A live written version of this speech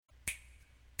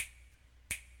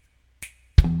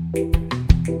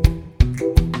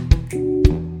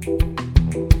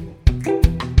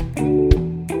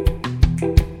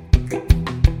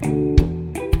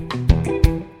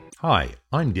Hi,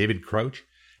 I'm David Crouch,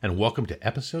 and welcome to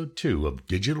episode 2 of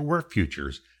Digital Work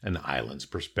Futures, an Island's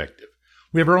Perspective.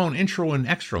 We have our own intro and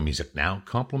extra music now,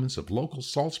 compliments of local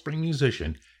Salt Spring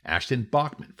musician Ashton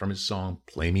Bachman from his song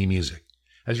Play Me Music.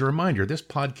 As a reminder, this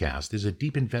podcast is a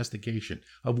deep investigation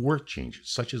of work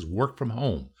changes such as work from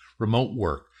home, remote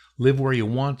work, live where you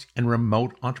want, and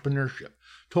remote entrepreneurship,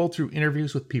 told through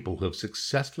interviews with people who have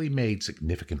successfully made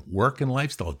significant work and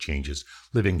lifestyle changes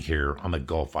living here on the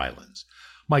Gulf Islands.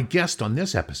 My guest on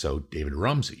this episode, David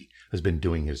Rumsey, has been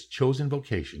doing his chosen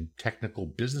vocation, technical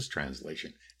business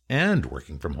translation, and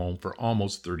working from home for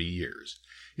almost 30 years.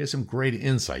 He has some great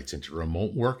insights into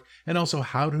remote work and also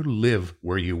how to live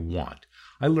where you want.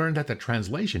 I learned that the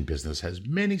translation business has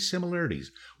many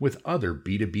similarities with other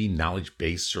B2B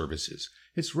knowledge-based services.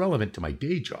 It's relevant to my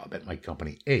day job at my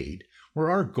company Aid, where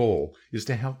our goal is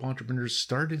to help entrepreneurs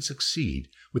start and succeed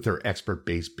with their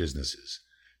expert-based businesses.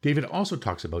 David also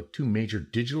talks about two major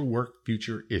digital work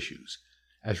future issues.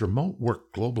 As remote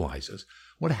work globalizes,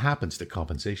 what happens to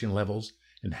compensation levels,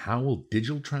 and how will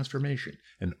digital transformation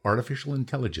and artificial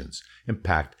intelligence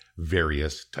impact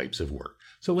various types of work?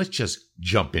 So let's just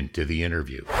jump into the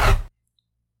interview.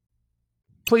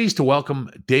 Pleased to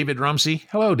welcome David Rumsey.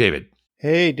 Hello, David.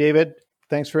 Hey, David.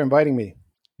 Thanks for inviting me.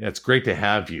 Yeah, it's great to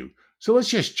have you. So let's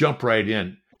just jump right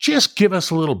in. Just give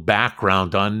us a little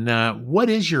background on what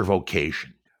is your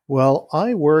vocation? Well,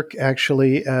 I work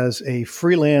actually as a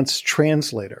freelance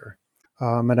translator.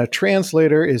 And a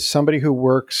translator is somebody who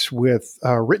works with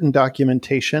written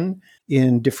documentation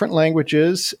in different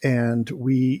languages, and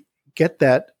we get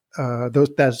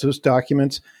those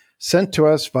documents sent to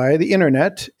us via the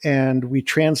internet, and we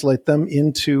translate them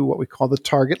into what we call the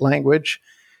target language.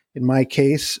 In my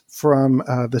case, from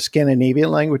the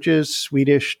Scandinavian languages,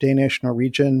 Swedish, Danish,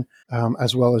 Norwegian,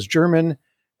 as well as German.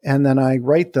 And then I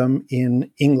write them in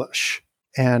English.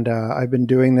 And I've been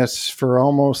doing this for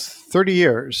almost 30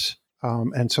 years.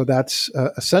 And so that's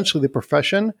essentially the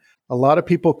profession. A lot of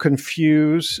people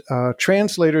confuse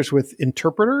translators with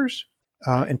interpreters.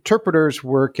 Interpreters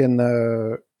work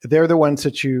they're the ones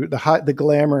that the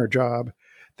glamour job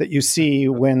that you see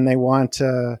when they want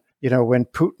when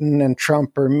Putin and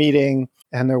Trump are meeting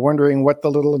and they're wondering what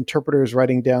the little interpreter is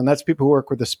writing down. That's people who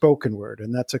work with the spoken word,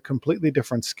 and that's a completely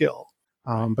different skill.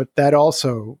 But that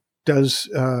also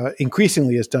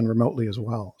increasingly is done remotely as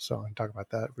well. So I can talk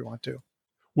about that if we want to.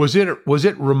 Was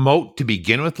it remote to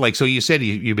begin with? Like, so you said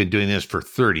you've been doing this for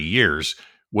 30 years.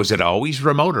 Was it always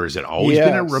remote, or has it always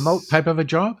been a remote type of a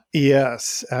job?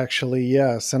 Yes, actually,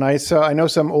 yes. And I know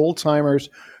some old timers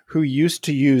who used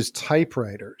to use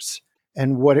typewriters.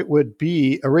 And what it would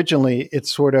be originally,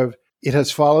 it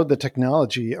has followed the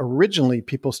technology. Originally,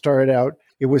 people started out,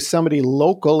 it was somebody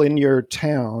local in your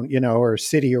town, or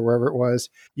city or wherever it was.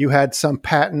 You had some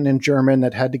patent in German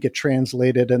that had to get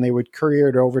translated, and they would courier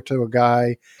it over to a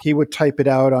guy. He would type it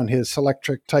out on his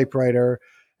electric typewriter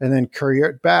and then courier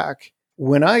it back.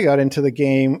 When I got into the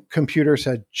game, computers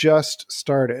had just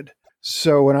started.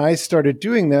 So when I started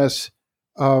doing this,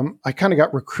 I kind of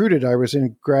got recruited. I was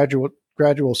in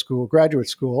graduate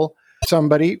school.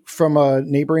 Somebody from a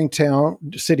neighboring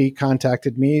city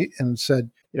contacted me and said,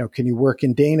 can you work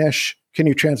in Danish? Can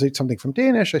you translate something from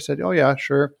Danish? I said, oh yeah,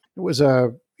 sure. It was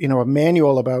a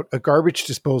manual about a garbage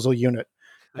disposal unit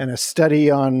and a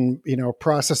study on,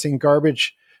 processing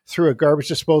garbage through a garbage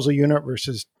disposal unit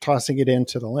versus tossing it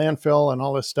into the landfill and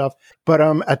all this stuff. But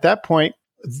at that point,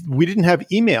 we didn't have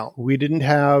email. We didn't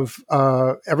have,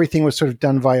 everything was sort of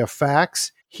done via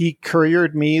fax. He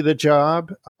couriered me the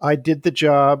job. I did the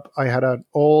job. I had an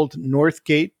old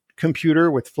Northgate computer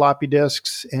with floppy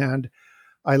disks, and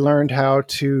I learned how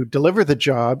to deliver the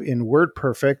job in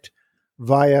WordPerfect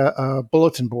via a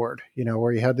bulletin board,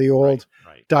 where you had the old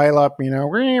dial-up,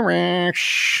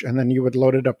 and then you would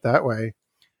load it up that way.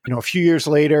 A few years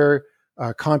later,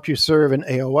 CompuServe and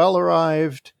AOL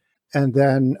arrived, and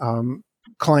then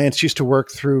clients used to work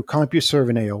through CompuServe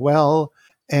and AOL.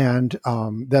 And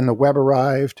then the web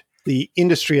arrived. The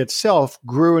industry itself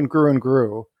grew and grew and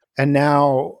grew. And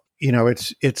now,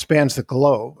 it spans the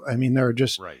globe. I mean, there are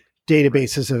just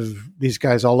databases of these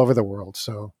guys all over the world.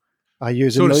 So I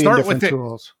use a million different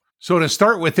tools. So to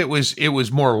start with, it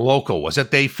was more local. Was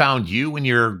it they found you when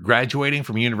you're graduating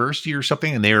from university or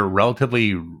something, and they were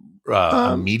relatively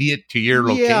immediate to your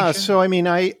location? Yeah. So, I mean,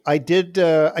 I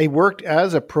worked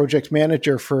as a project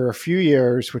manager for a few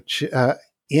years, which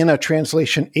in a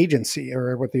translation agency,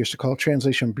 or what they used to call a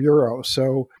translation bureau.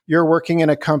 So you're working in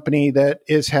a company that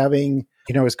is having,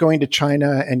 is going to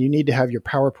China, and you need to have your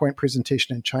PowerPoint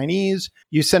presentation in Chinese.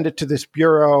 You send it to this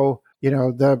bureau,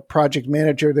 the project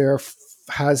manager there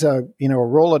has a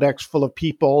Rolodex full of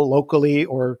people locally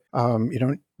or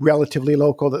relatively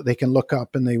local that they can look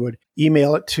up, and they would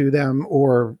email it to them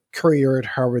or courier it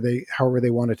however they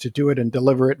wanted to do it and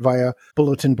deliver it via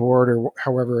bulletin board or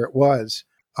however it was.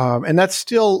 And that's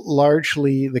still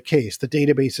largely the case. The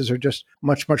databases are just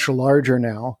much, much larger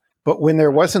now. But when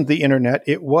there wasn't the internet,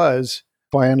 it was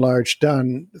by and large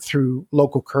done through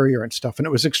local courier and stuff. And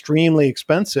it was extremely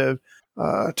expensive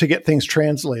to get things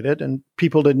translated, and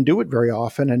people didn't do it very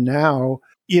often. And now,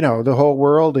 the whole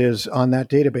world is on that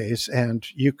database, and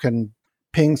you can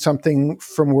ping something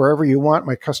from wherever you want.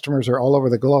 My customers are all over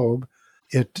the globe.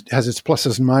 It has its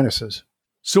pluses and minuses.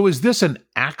 So is this an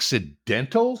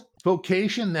accidental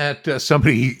vocation that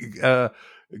somebody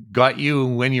got you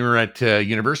when you were at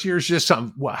university, or is just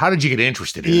something? How did you get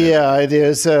interested in it? Yeah, it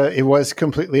is. It was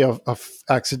completely a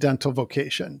accidental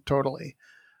vocation, totally.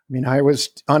 I mean, I was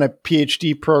on a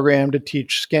PhD program to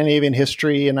teach Scandinavian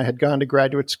history, and I had gone to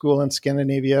graduate school in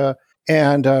Scandinavia.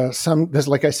 And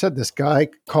like I said, this guy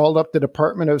called up the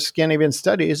Department of Scandinavian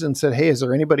Studies and said, "Hey, is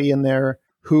there anybody in there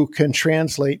who can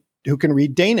translate, who can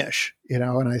read Danish?" And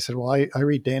I said, "Well, I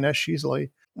read Danish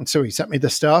easily." And so he sent me the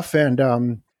stuff,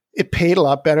 and it paid a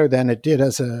lot better than it did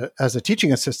as a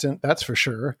teaching assistant, that's for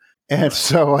sure. And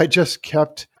so I just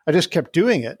kept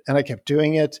doing it, and I kept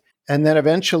doing it. And then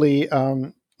eventually,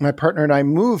 my partner and I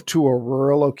moved to a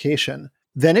rural location.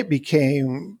 Then it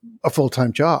became a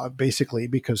full-time job, basically,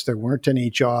 because there weren't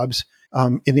any jobs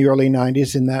in the early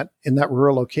 90s in that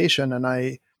rural location. And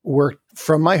I worked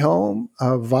from my home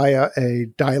via a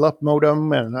dial-up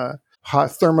modem and a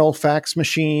hot thermal fax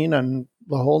machine and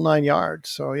the whole 9 yards.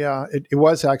 So yeah, it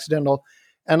was accidental.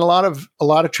 And a lot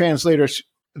of translators,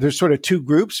 there's sort of two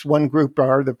groups. One group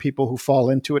are the people who fall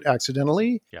into it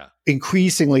accidentally. Yeah.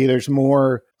 Increasingly, there's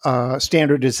more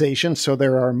standardization. So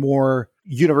there are more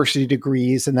university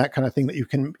degrees and that kind of thing that you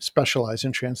can specialize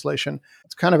in translation.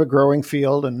 It's kind of a growing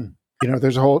field, and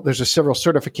there's several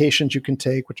certifications you can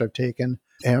take, which I've taken.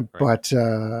 But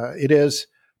it is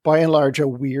by and large a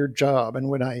weird job. And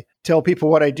when I tell people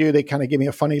what I do, they kind of give me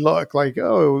a funny look, like,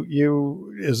 "Oh,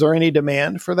 is there any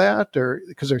demand for that?" Or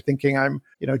because they're thinking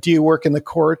do you work in the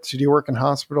courts? Do you work in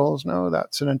hospitals? No,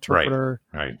 that's an interpreter.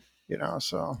 Right.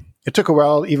 So it took a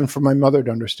while even for my mother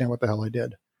to understand what the hell I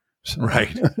did. So.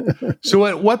 Right. So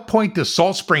at what point does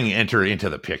Salt Spring enter into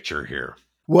the picture here?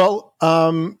 Well,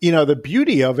 the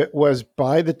beauty of it was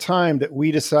by the time that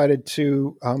we decided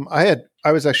to, I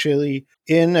was actually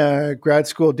in grad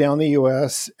school down the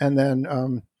U.S. And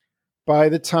then by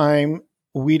the time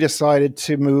we decided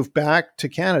to move back to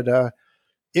Canada,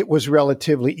 it was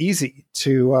relatively easy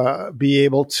to be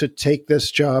able to take this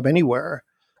job anywhere,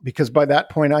 because by that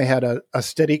point I had a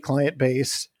steady client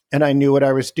base, and I knew what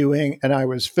I was doing, and I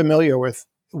was familiar with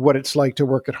what it's like to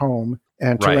work at home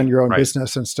and to run your own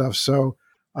business and stuff. So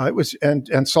it was,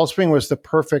 and Salt Spring was the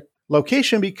perfect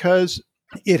location because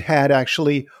it had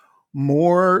actually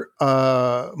more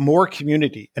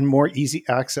community and more easy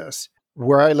access.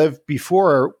 Where I lived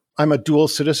before, I'm a dual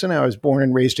citizen. I was born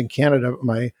and raised in Canada.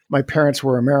 My parents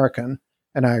were American,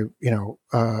 and I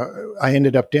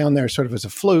ended up down there sort of as a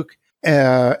fluke.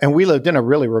 And we lived in a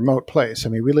really remote place. I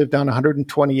mean, we lived on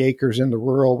 120 acres in the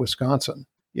rural Wisconsin.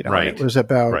 It was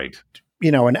about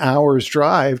an hour's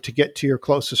drive to get to your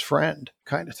closest friend,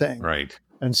 kind of thing. Right.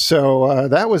 And so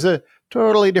that was a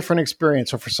totally different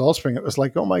experience. So for Salt Spring, it was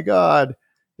like, oh my God,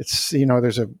 it's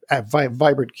there's a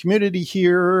vibrant community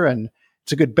here, and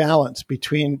it's a good balance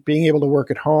between being able to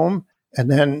work at home and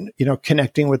then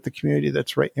connecting with the community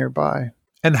that's right nearby.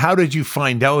 And how did you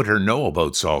find out or know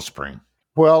about Salt Spring?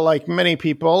 Well, like many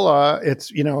people,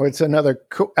 it's another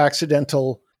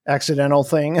accidental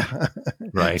thing.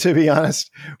 Right. To be honest,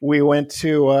 we went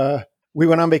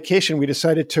on vacation. We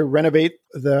decided to renovate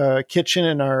the kitchen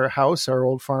in our house, our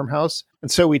old farmhouse.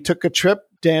 And so we took a trip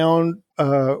down.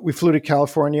 We flew to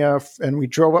California, and we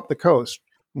drove up the coast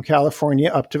from California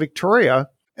up to Victoria.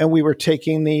 And we were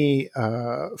taking the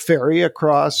ferry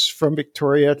across from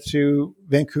Victoria to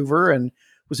Vancouver, and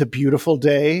it was a beautiful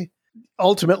day.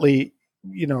 Ultimately,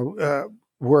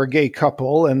 we're a gay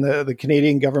couple, and the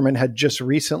Canadian government had just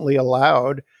recently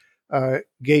allowed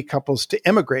gay couples to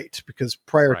immigrate, because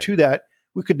prior to that,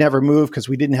 we could never move because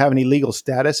we didn't have any legal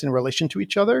status in relation to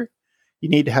each other. You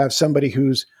need to have somebody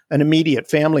who's an immediate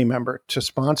family member to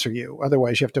sponsor you.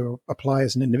 Otherwise, you have to apply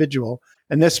as an individual.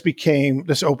 And this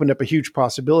opened up a huge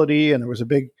possibility. And there was a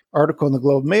big article in the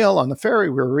Globe Mail on the ferry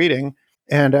we were reading.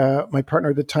 And my partner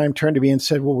at the time turned to me and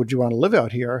said, "Well, would you want to live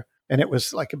out here?" And it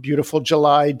was like a beautiful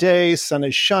July day. Sun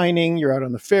is shining. You're out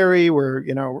on the ferry. We're,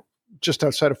 just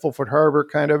outside of Full Foot Harbor,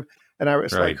 kind of. And I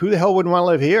was like, who the hell wouldn't want to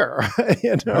live here?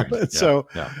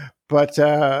 But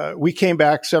we came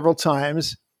back several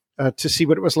times to see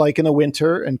what it was like in the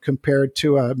winter, and compared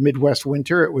to a Midwest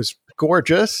winter, it was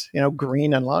gorgeous,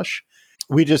 green and lush.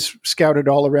 We just scouted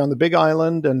all around the Big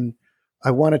Island, and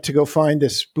I wanted to go find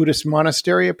this Buddhist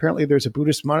monastery. Apparently there's a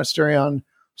Buddhist monastery on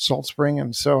Salt Spring.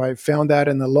 And so I found that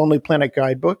in the Lonely Planet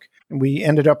guidebook, and we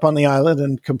ended up on the island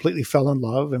and completely fell in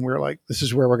love. And we were like, this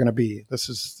is where we're going to be. This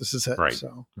is it.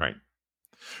 Right.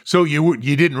 So you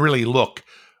didn't really look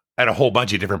at a whole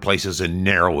bunch of different places and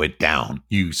narrow it down.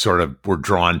 You sort of were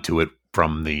drawn to it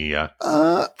from the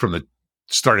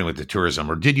starting with the tourism,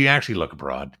 or did you actually look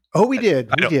abroad? Oh, we did.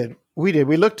 We did.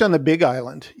 We looked on the Big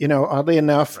Island. Oddly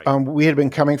enough, we had been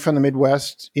coming from the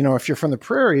Midwest. If you're from the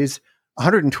prairies,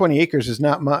 120 acres is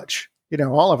not much.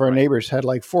 All of our neighbors had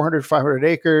like 400, 500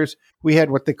 acres. We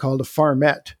had what they called a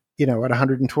farmette, at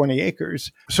 120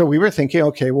 acres. So we were thinking,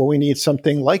 okay, well, we need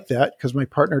something like that because my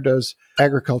partner does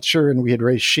agriculture and we had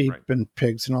raised sheep and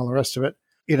pigs and all the rest of it.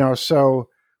 So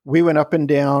we went up and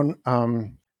down.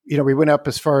 We went up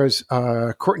as far as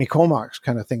Courtney Comox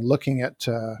kind of thing, looking at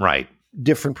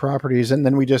different properties. And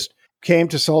then we just came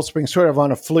to Salt Spring sort of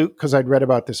on a fluke because I'd read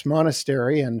about this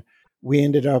monastery, and we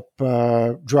ended up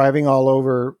driving all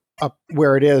over up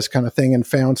where it is kind of thing and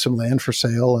found some land for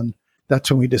sale. And that's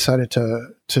when we decided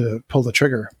to pull the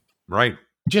trigger. Right.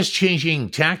 Just changing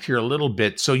tack here a little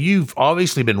bit. So you've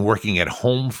obviously been working at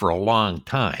home for a long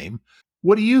time.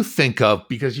 What do you think of,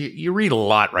 because you read a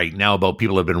lot right now about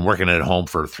people who have been working at home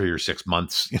for 3 or 6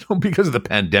 months, because of the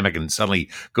pandemic, and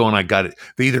suddenly going, I got it.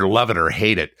 They either love it or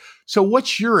hate it. So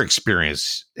what's your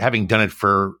experience having done it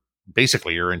for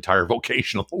basically your entire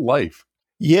vocational life?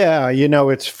 Yeah.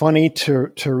 It's funny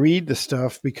to read the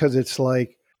stuff, because it's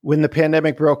like when the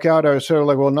pandemic broke out, I was sort of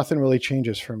like, well, nothing really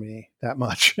changes for me that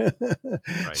much.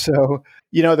 Right. So,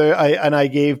 I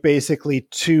gave basically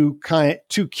two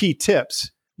key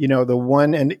tips. The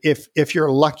one, and if you're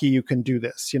lucky, you can do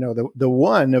this. The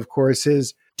one, of course,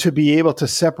 is to be able to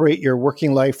separate your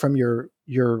working life from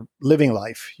your living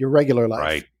life, your regular life.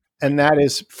 Right. And that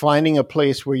is finding a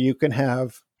place where you can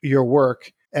have your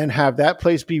work and have that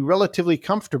place be relatively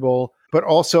comfortable, but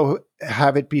also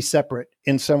have it be separate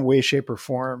in some way, shape, or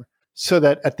form, so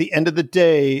that at the end of the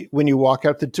day, when you walk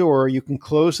out the door, you can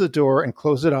close the door and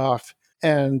close it off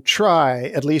and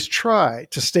at least try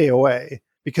to stay away.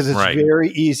 Because it's very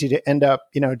easy to end up,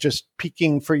 just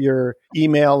peeking for your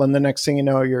email, and the next thing you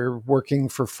know, you're working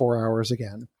for 4 hours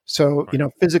again. So,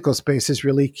 physical space is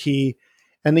really key.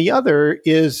 And the other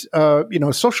is,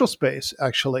 social space,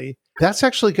 actually. That's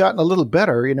actually gotten a little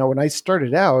better. When I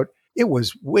started out, it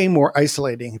was way more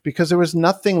isolating because there was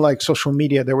nothing like social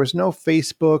media. There was no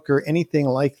Facebook or anything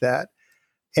like that.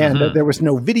 And there was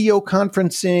no video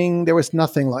conferencing. There was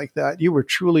nothing like that. You were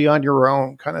truly on your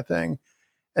own kind of thing.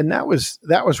 And that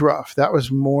was rough. That was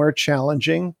more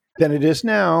challenging than it is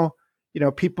now.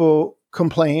 People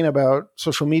complain about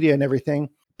social media and everything,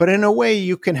 but in a way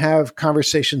you can have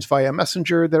conversations via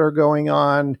Messenger that are going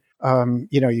on.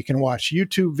 You can watch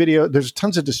YouTube video. There's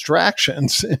tons of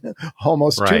distractions,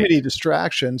 almost too many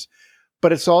distractions,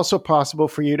 but it's also possible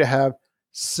for you to have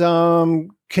some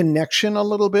connection a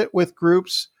little bit with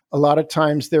groups. A lot of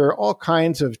times there are all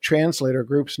kinds of translator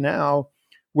groups now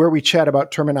where we chat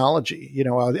about terminology.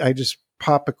 I just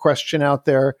pop a question out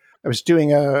there. I was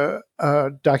doing a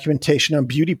documentation on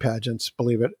beauty pageants,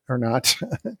 believe it or not.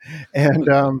 And,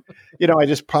 I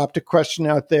just popped a question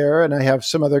out there, and I have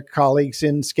some other colleagues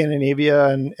in Scandinavia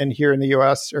and here in the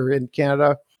US or in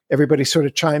Canada. Everybody sort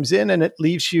of chimes in, and it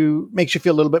makes you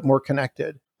feel a little bit more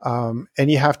connected. And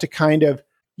you have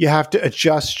to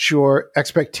adjust your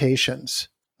expectations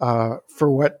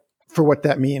for what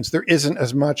that means. There isn't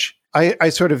as much. I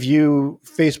sort of view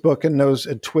Facebook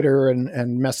and Twitter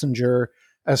and Messenger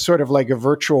as sort of like a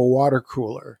virtual water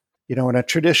cooler. In a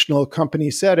traditional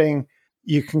company setting,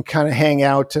 you can kind of hang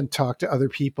out and talk to other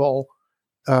people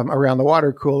around the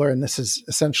water cooler. And this is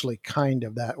essentially kind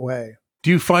of that way. Do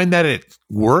you find that it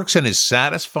works and is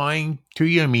satisfying to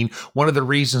you? I mean, one of the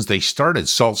reasons they started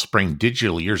Salt Spring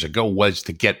Digital years ago was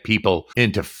to get people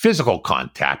into physical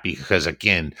contact because,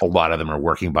 again, a lot of them are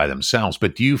working by themselves.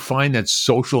 But do you find that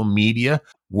social media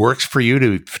works for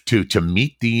you to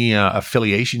meet the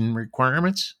affiliation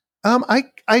requirements?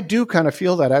 I do kind of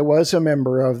feel that. I was a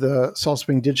member of the Salt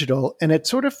Spring Digital, and it's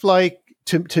sort of like,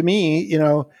 to me,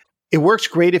 it works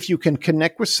great if you can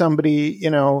connect with somebody,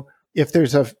 if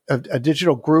there's a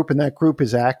digital group and that group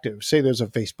is active, say there's a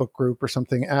Facebook group or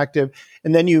something active,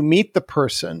 and then you meet the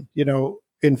person,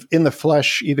 in the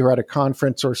flesh, either at a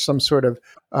conference or some sort of,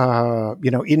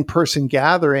 in-person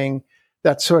gathering,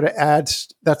 that sort of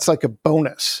adds, that's like a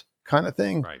bonus kind of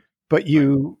thing. Right. But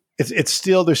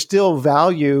there's still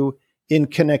value in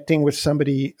connecting with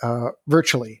somebody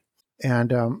virtually.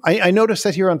 And I noticed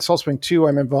that here on SaltSpring too,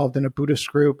 I'm involved in a Buddhist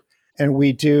group, and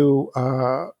we do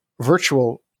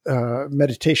virtual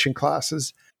meditation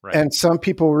classes. Right. And some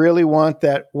people really want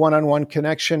that one-on-one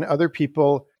connection. Other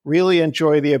people really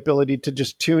enjoy the ability to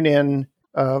just tune in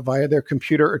via their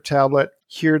computer or tablet,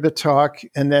 hear the talk,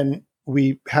 and then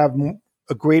we have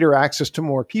a greater access to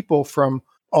more people from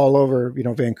all over,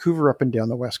 Vancouver up and down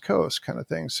the West Coast kind of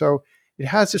thing. So it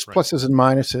has its pluses and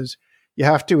minuses. You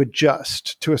have to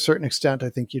adjust to a certain extent. I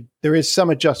think there is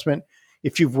some adjustment.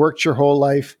 If you've worked your whole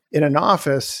life in an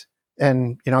office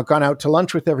and, gone out to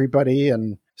lunch with everybody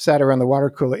and sat around the water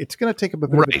cooler, it's going to take a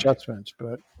bit of adjustment.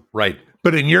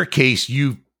 But in your case,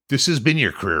 this has been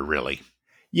your career, really.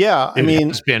 Yeah.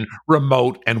 It's been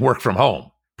remote and work from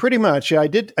home. Pretty much. Yeah, I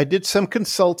did some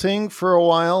consulting for a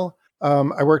while.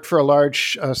 I worked for a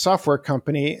large software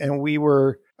company, and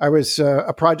I was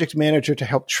a project manager to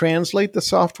help translate the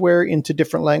software into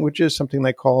different languages, something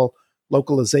they call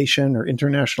localization or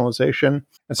internationalization.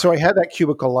 And so I had that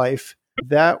cubicle life.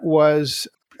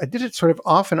 I did it sort of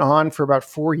off and on for about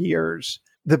 4 years.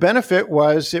 The benefit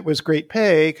was it was great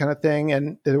pay kind of thing,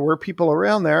 and there were people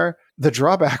around there. The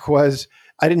drawback was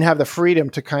I didn't have the freedom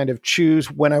to kind of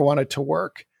choose when I wanted to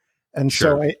work. And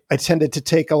so I tended to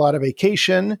take a lot of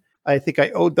vacation. I think I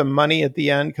owed them money at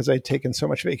the end because I'd taken so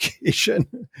much vacation.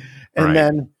 And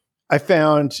then I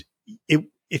found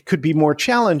it could be more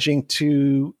challenging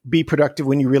to be productive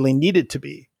when you really needed to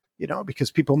be,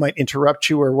 because people might interrupt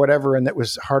you or whatever, and that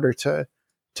was harder to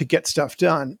get stuff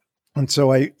done. And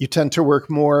so you tend to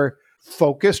work more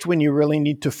focused when you really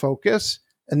need to focus,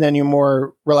 and then you're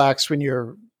more relaxed when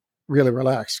you're really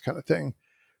relaxed kind of thing.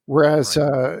 Whereas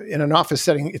in an office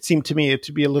setting, it seemed to me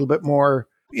to be a little bit more,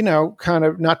 kind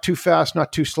of not too fast,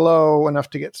 not too slow, enough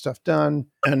to get stuff done.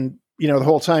 And, the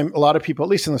whole time, a lot of people, at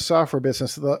least in the software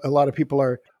business, a lot of people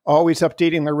are always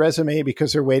updating their resume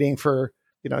because they're waiting for,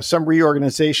 some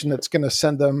reorganization that's going to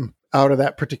send them out of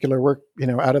that particular work,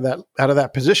 out of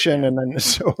that position. And then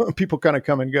so people kind of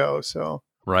come and go. So.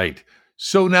 Right.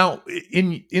 So now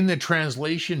in the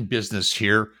translation business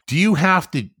here, do you have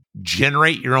to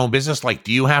generate your own business? Like,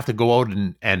 do you have to go out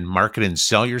and market and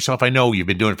sell yourself? I know you've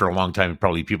been doing it for a long time and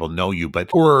probably people know you,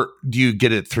 or do you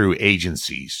get it through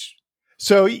agencies?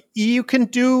 So you can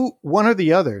do one or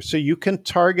the other. So you can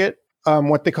target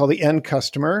what they call the end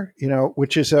customer,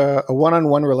 which is a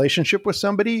one-on-one relationship with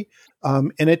somebody.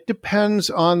 And it depends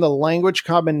on the language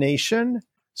combination.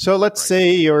 So let's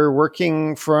say you're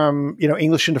working from,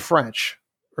 English into French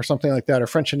or something like that, or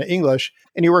French into English,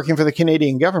 and you're working for the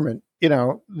Canadian government,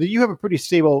 you have a pretty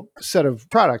stable set of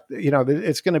product.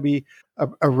 It's going to be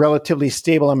a relatively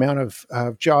stable amount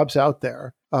of jobs out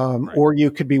there. Or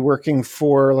you could be working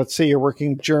for, let's say you're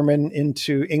working German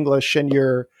into English and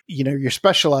you're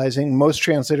specializing. Most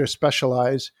translators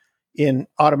specialize in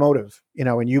automotive,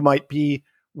 and you might be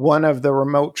one of the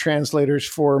remote translators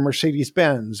for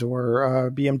Mercedes-Benz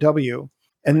or BMW.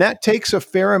 And that takes a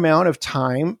fair amount of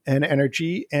time and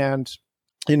energy. And,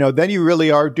 then you really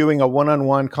are doing a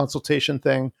one-on-one consultation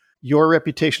thing. Your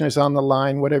reputation is on the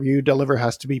line. Whatever you deliver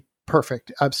has to be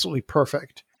perfect, absolutely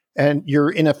perfect. And you're,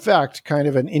 in effect, kind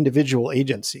of an individual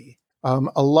agency.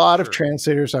 A lot of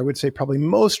translators, I would say probably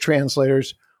most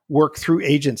translators, work through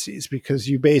agencies because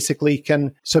you basically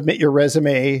can submit your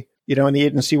resume, and the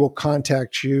agency will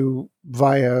contact you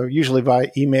usually via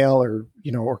email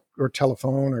or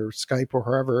telephone or Skype or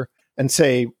whoever, and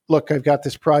say, look, I've got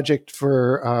this project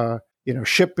for,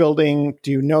 shipbuilding.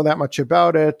 Do you know that much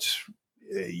about it?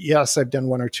 Yes, I've done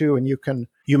one or two. And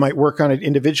you might work on it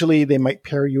individually. They might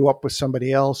pair you up with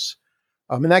somebody else.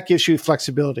 And that gives you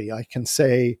flexibility. I can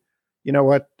say, you know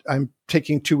what, I'm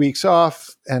taking 2 weeks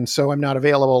off, and so I'm not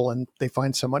available, and they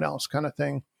find someone else kind of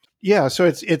thing. Yeah, so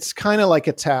it's kind of like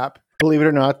a tap, believe it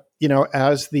or not,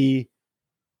 as the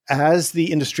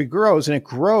industry grows, and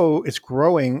it's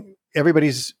growing,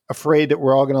 everybody's afraid that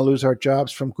we're all going to lose our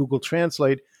jobs from Google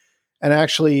Translate. And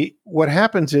actually what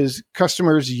happens is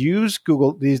customers use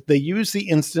Google, they use the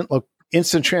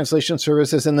instant translation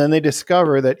services, and then they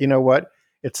discover that,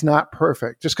 it's not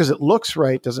perfect. Just because it looks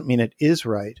right doesn't mean it is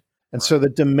right. And so the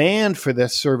demand for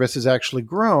this service has actually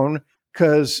grown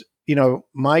because,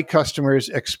 my customers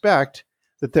expect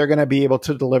that they're going to be able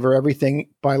to deliver everything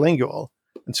bilingual.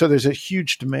 And so there's a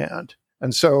huge demand.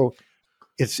 And so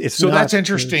it's so that's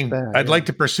interesting. I'd like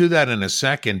to pursue that in a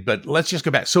second, but let's just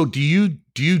go back. So do you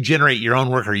generate your own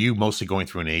work, or are you mostly going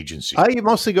through an agency? I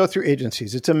mostly go through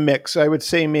agencies. It's a mix. I would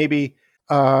say maybe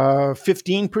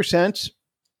 15%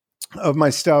 of my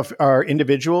stuff are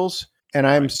individuals, and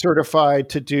I'm certified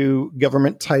to do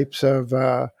government types of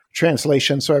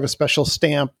translation. So I have a special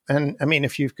stamp. And I mean,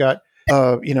 if you've got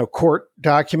court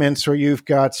documents, or you've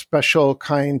got special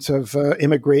kinds of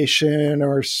immigration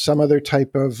or some other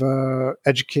type of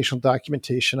educational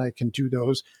documentation, I can do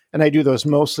those. And I do those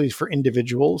mostly for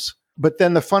individuals. But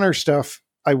then the funner stuff,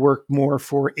 I work more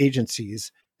for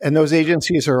agencies. And those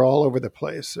agencies are all over the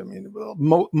place. I mean,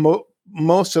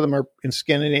 most of them are in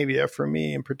Scandinavia for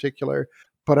me in particular,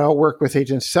 but I'll work with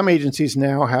agents. Some agencies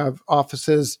now have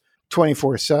offices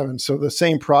 24/7. So the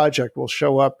same project will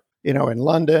show up, in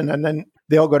London, and then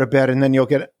they'll go to bed, and then you'll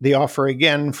get the offer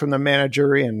again from the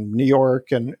manager in New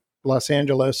York and Los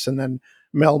Angeles and then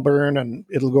Melbourne, and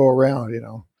it'll go around,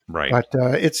 Right. But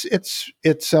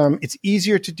it's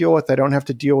easier to deal with. I don't have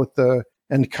to deal with the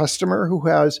end customer who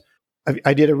has.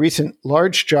 I did a recent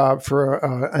large job for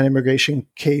an immigration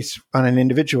case on an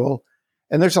individual,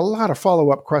 and there's a lot of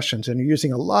follow-up questions, and you're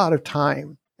using a lot of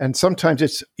time. And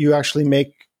sometimes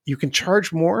you can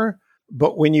charge more,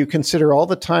 but when you consider all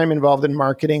the time involved in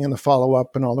marketing and the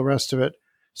follow-up and all the rest of it,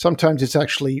 sometimes it's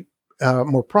actually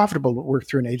more profitable to work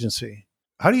through an agency.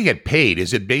 How do you get paid?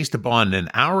 Is it based upon an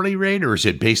hourly rate, or is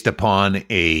it based upon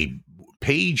a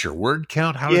page or word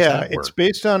count? How does that work?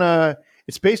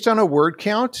 It's based on a word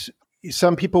count.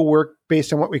 Some people work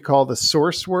based on what we call the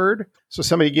source word. So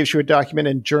somebody gives you a document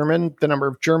in German, the number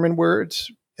of German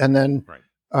words, and then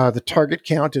the target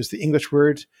count is the English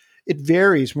words. It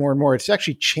varies more and more. It's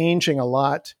actually changing a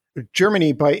lot.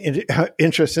 Germany, by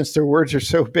interest, since their words are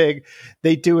so big,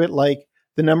 they do it like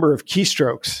the number of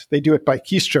keystrokes. They do it by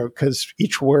keystroke because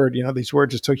each word, these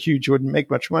words are so huge, you wouldn't make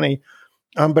much money.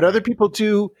 But other people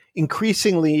do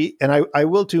increasingly, and I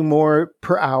will do more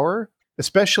per hour,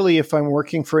 especially if I'm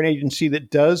working for an agency that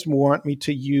does want me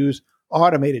to use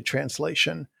automated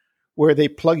translation, where they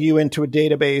plug you into a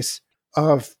database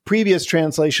of previous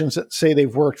translations that say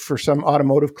they've worked for some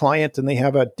automotive client, and they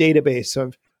have a database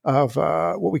of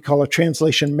what we call a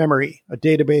translation memory, a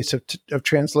database of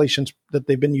translations that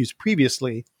they've been used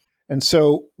previously. And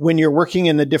so when you're working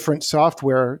in the different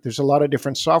software, there's a lot of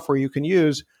different software you can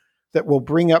use that will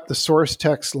bring up the source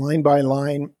text line by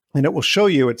line, and it will show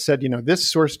you, it said, this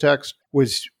source text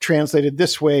was translated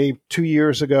this way 2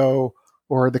 years ago,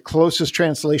 or the closest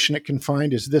translation it can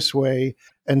find is this way.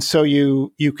 And so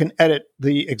you can edit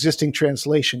the existing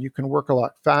translation. You can work a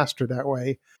lot faster that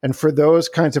way. And for those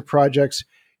kinds of projects,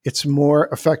 it's more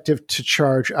effective to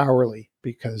charge hourly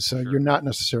because you're not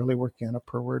necessarily working on a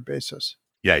per word basis.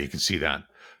 Yeah, you can see that.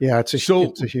 Yeah, it's a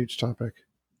huge topic.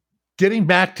 Getting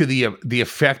back to the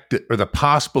effect or the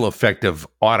possible effect of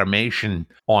automation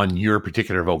on your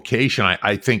particular vocation,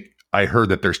 I think I heard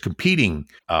that there's competing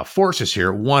forces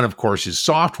here. One, of course, is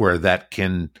software that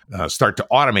can start to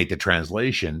automate the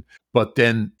translation. But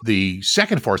then the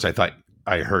second force I thought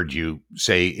I heard you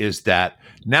say is that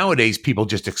nowadays people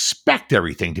just expect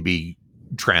everything to be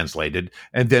translated.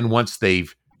 And then once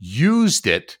they've used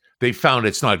it, they found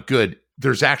it's not good.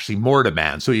 There's actually more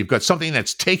demand. So you've got something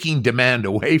that's taking demand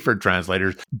away for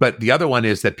translators. But the other one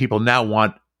is that people now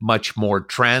want much more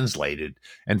translated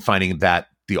and finding that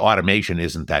the automation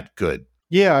isn't that good.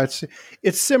 Yeah,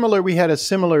 it's similar. We had a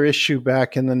similar issue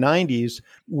back in the 90s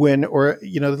when,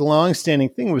 the longstanding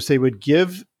thing was they would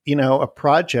give, a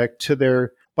project to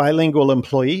their bilingual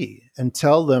employee and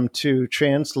tell them to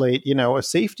translate, a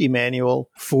safety manual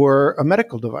for a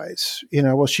medical device.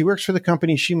 Well, she works for the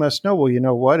company, she must know. Well, you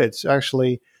know what?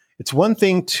 It's one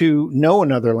thing to know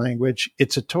another language.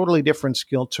 It's a totally different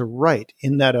skill to write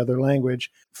in that other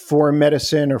language for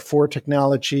medicine or for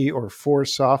technology or for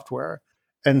software.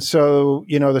 And so,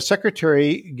 the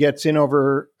secretary gets in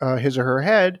over his or her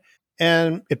head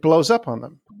and it blows up on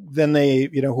them. Then they,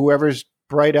 whoever's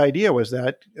bright idea was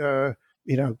that,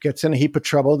 gets in a heap of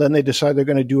trouble. Then they decide they're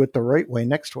going to do it the right way,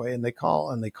 next way. And they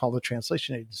call the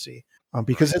translation agency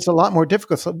because it's a lot more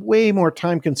difficult. It's way more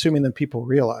time consuming than people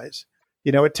realize.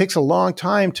 It takes a long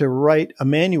time to write a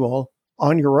manual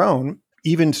on your own,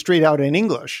 even straight out in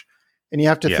English. And you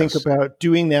have to think about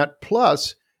doing that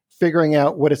plus figuring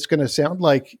out what it's going to sound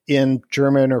like in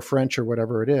German or French or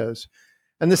whatever it is.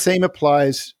 And the same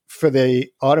applies for the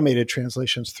automated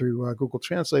translations through Google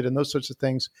Translate and those sorts of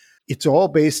things. It's all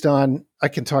based on, I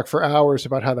can talk for hours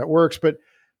about how that works, but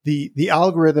the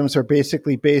algorithms are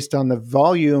basically based on the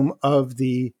volume of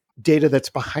the data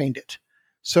that's behind it.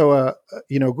 So,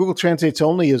 Google Translate's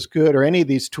only as good, or any of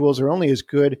these tools are only as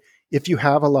good if you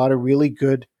have a lot of really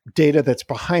good data that's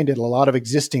behind it, a lot of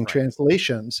existing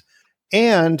translations.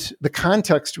 And the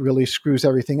context really screws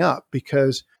everything up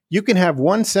because you can have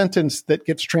one sentence that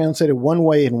gets translated one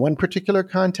way in one particular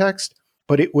context,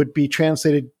 but it would be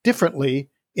translated differently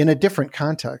in a different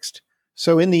context.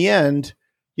 So in the end,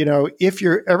 if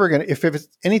it's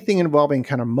anything involving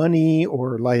kind of money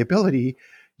or liability,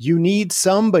 you need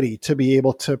somebody to be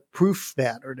able to proof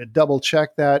that or to double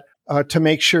check that to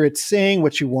make sure it's saying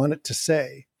what you want it to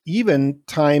say. Even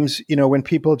times, when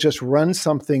people just run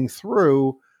something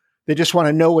through, they just want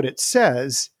to know what it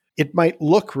says. It might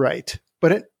look right,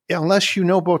 but unless you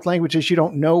know both languages, you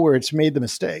don't know where it's made the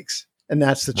mistakes. And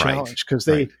that's the challenge because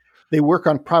they work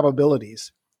on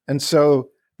probabilities. And so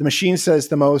the machine says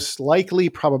the most likely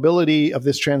probability of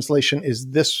this translation is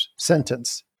this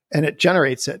sentence, and it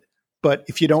generates it. But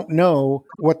if you don't know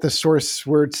what the source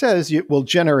word says, it will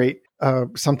generate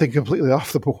something completely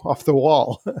off the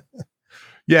wall.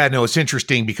 Yeah, no, it's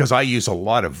interesting because I use a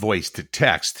lot of voice to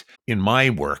text in my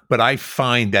work, but I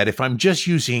find that if I'm just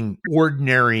using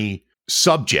ordinary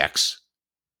subjects,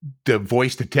 the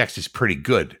voice to text is pretty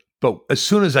good. But as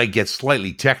soon as I get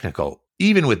slightly technical,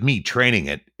 even with me training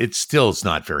it, it still is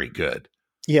not very good.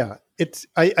 Yeah,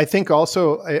 I think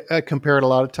also I compare it a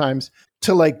lot of times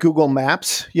to like Google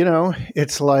Maps.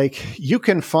 It's like you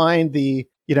can find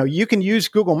you can use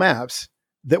Google Maps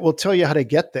that will tell you how to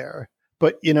get there.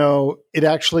 But, it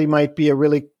actually might be it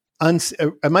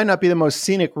might not be the most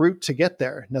scenic route to get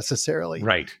there necessarily.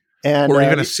 Right. And, or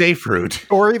even a safe route.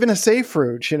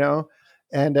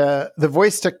 And the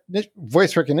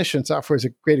voice recognition software is a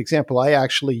great example. I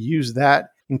actually use that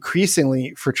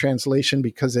increasingly for translation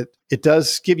because it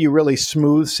does give you really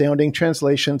smooth sounding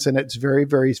translations, and it's very,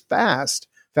 very faster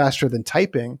than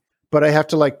typing. But I have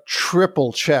to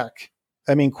quadruple check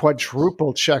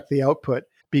the output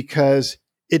because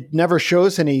it never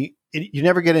shows you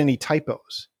never get any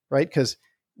typos, right? Because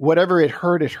whatever it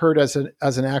heard as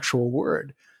an actual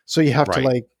word. So you have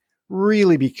to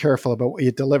really be careful about what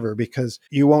you deliver because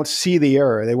you won't see the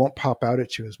error. They won't pop out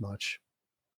at you as much.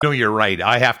 No, you're right.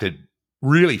 I have to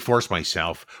really force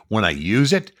myself when I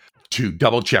use it to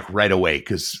double check right away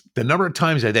because the number of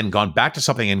times I then gone back to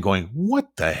something and going, what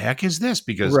the heck is this?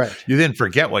 Because you then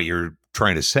forget what you're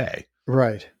trying to say.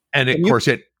 Right. And of course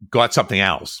it got something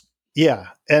else. Yeah.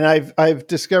 And I've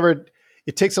discovered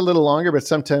it takes a little longer, but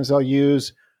sometimes I'll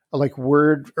use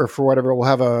Word or for whatever, we'll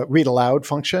have a read aloud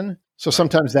function. So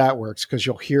sometimes that works because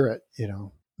you'll hear it,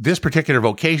 This particular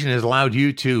vocation has allowed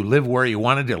you to live where you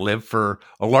wanted to live for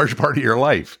a large part of your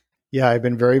life. Yeah, I've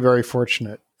been very, very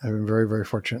fortunate. I've been very, very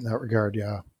fortunate in that regard.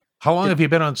 Yeah. How long have you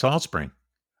been on Salt Spring?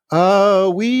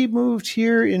 We moved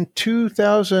here in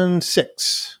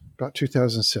 2006, about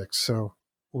 2006. So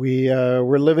we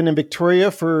were living in Victoria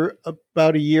for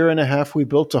about a year and a half. We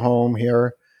built a home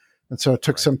here, and so it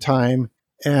took some time.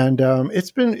 And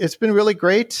it's been really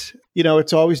great.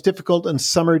 It's always difficult on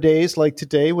summer days like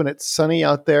today when it's sunny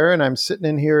out there, and I'm sitting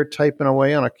in here typing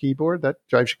away on a keyboard. That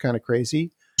drives you kind of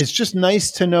crazy. It's just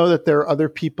nice to know that there are other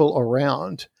people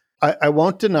around. I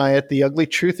won't deny it. The ugly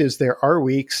truth is there are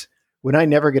weeks when I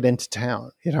never get into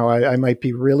town. I might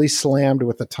be really slammed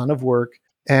with a ton of work.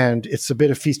 And it's a bit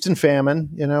of feast and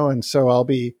famine, and so I'll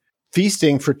be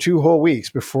feasting for 2 whole weeks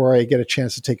before I get a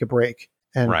chance to take a break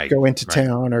and go into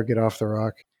town or get off the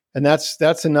rock. And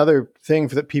that's another thing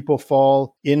that people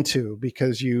fall into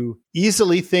because you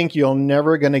easily think you're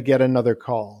never going to get another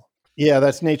call. Yeah,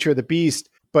 that's nature of the beast.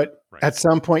 But at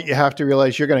some point you have to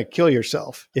realize you're going to kill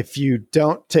yourself if you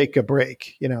don't take a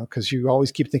break, because you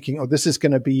always keep thinking, oh, this is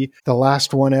going to be the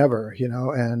last one ever,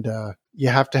 and you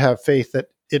have to have faith that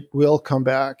it will come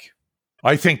back.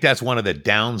 I think that's one of the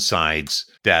downsides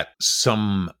that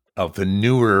some of the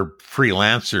newer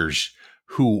freelancers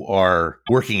who are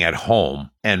working at home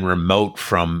and remote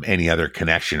from any other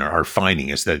connection are finding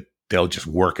is that they'll just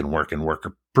work and work and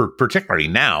work, particularly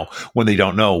now when they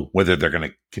don't know whether they're going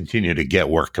to continue to get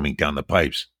work coming down the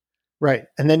pipes. Right.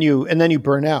 And then you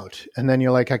burn out, and then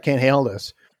you're like, I can't handle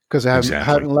this. Because I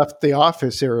haven't left the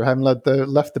office or I haven't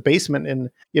left the basement in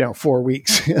 4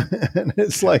 weeks, and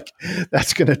it's like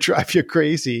that's going to drive you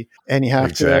crazy. And you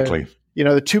have to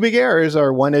the two big errors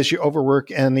are one is you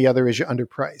overwork and the other is you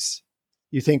underprice.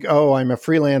 You think, oh, I'm a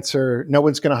freelancer, no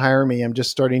one's going to hire me. I'm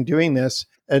just starting doing this,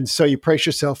 and so you price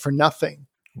yourself for nothing.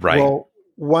 Right. Well,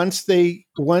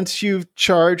 once you've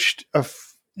charged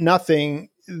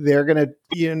nothing, they're going to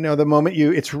the moment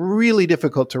it's really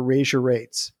difficult to raise your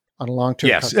rates on a long-term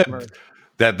customer.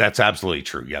 That's absolutely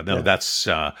true. Yeah, no, that's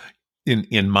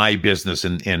in my business,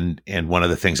 and one of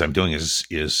the things I'm doing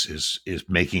is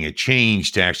making a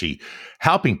change to actually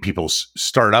helping people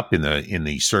start up in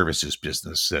the services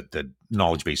business. That the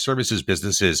knowledge-based services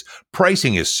business is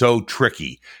pricing is so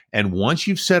tricky, and once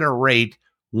you've set a rate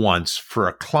once for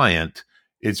a client,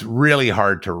 it's really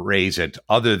hard to raise it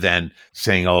other than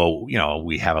saying, oh,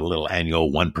 we have a little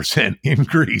annual 1%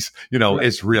 increase.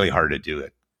 It's really hard to do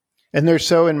it. And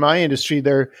in my industry,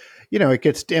 it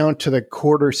gets down to the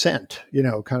quarter cent,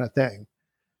 kind of thing.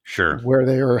 Sure. where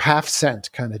they are half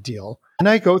cent kind of deal. And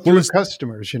I go through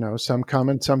customers, some come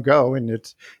and some go, and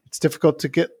it's difficult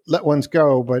to let ones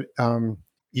go, but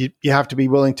you have to be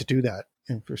willing to do that.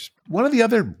 One of the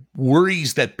other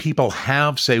worries that people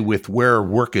have, say, with where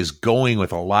work is going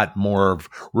with a lot more of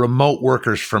remote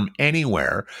workers from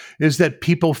anywhere, is that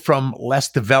people from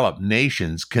less developed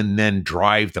nations can then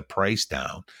drive the price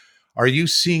down. Are you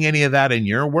seeing any of that in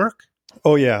your work?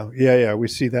 Oh, yeah. We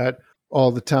see that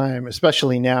all the time,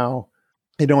 especially now.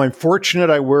 I'm fortunate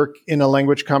I work in a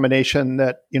language combination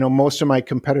that, most of my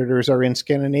competitors are in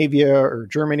Scandinavia or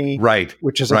Germany, right,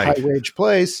 which is a high wage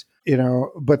place.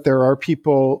 But there are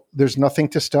people, there's nothing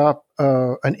to stop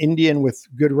an Indian with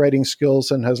good writing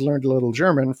skills and has learned a little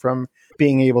German from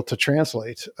being able to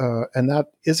translate. And that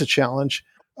is a challenge.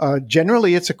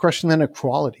 Generally, it's a question then of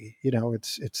quality.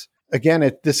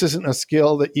 This isn't a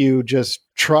skill that you just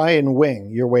try and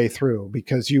wing your way through,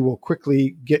 because you will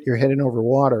quickly get your head in over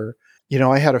water.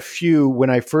 I had a few when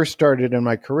I first started in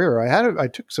my career. I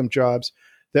took some jobs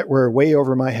that were way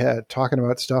over my head, talking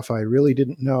about stuff I really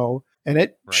didn't know. And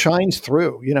it shines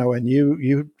through, and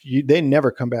you they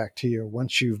never come back to you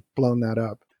once you've blown that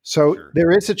up. So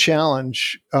there is a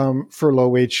challenge for low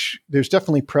wage. There's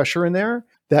definitely pressure in there.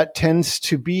 That tends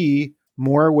to be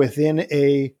more within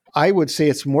I would say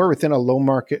it's more within a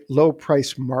low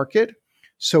price market.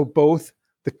 So both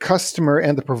the customer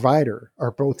and the provider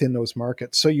are both in those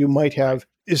markets. So you might have,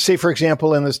 say, for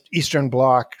example, in this Eastern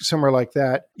Bloc, somewhere like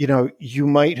that, you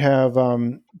might have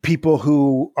people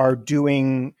who are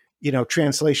doing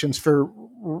translations for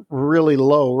really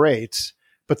low rates,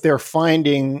 but they're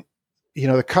finding,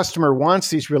 the customer wants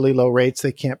these really low rates.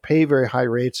 They can't pay very high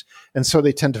rates. And so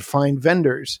they tend to find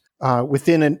vendors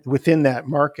within that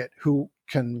market who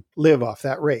can live off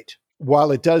that rate.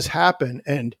 While it does happen,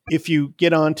 and if you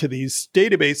get onto these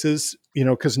databases,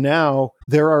 because now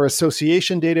there are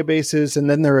association databases, and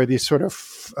then there are these sort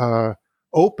of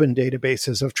open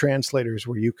databases of translators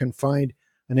where you can find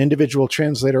an individual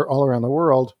translator all around the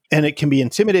world. And it can be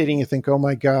intimidating. You think, oh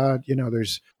my God,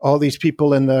 there's all these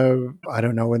people in the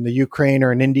Ukraine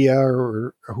or in India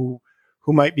or who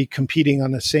might be competing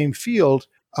on the same field.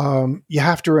 You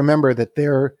have to remember that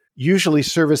they're usually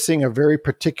servicing a very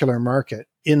particular market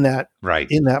in that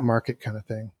market kind of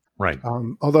thing. Right.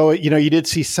 Although, you did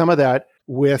see some of that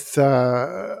with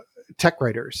tech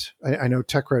writers. I know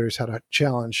tech writers had a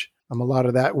challenge. A lot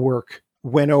of that work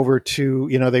went over to,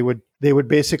 they would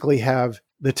basically have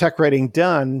the tech writing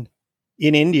done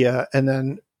in India, and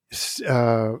then,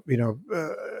 the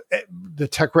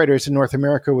tech writers in North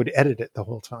America would edit it the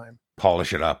whole time.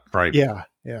 Polish it up. Right. Yeah.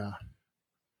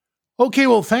 Okay.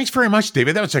 Well, thanks very much,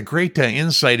 David. That was a great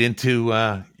insight into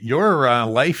your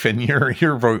life and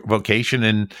your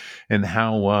vocation and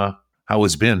how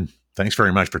it's been. Thanks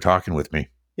very much for talking with me.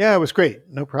 Yeah, it was great.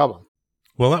 No problem.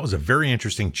 Well, that was a very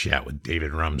interesting chat with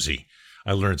David Rumsey.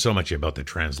 I learned so much about the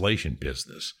translation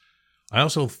business. I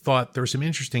also thought there was some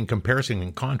interesting comparison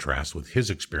and contrast with his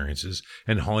experiences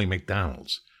and Holly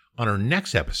McDonald's. On our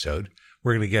next episode,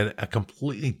 we're going to get a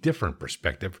completely different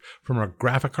perspective from a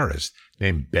graphic artist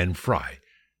named Ben Fry.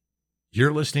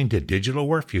 You're listening to Digital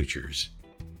Work Futures,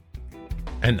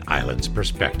 an Island's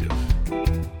Perspective.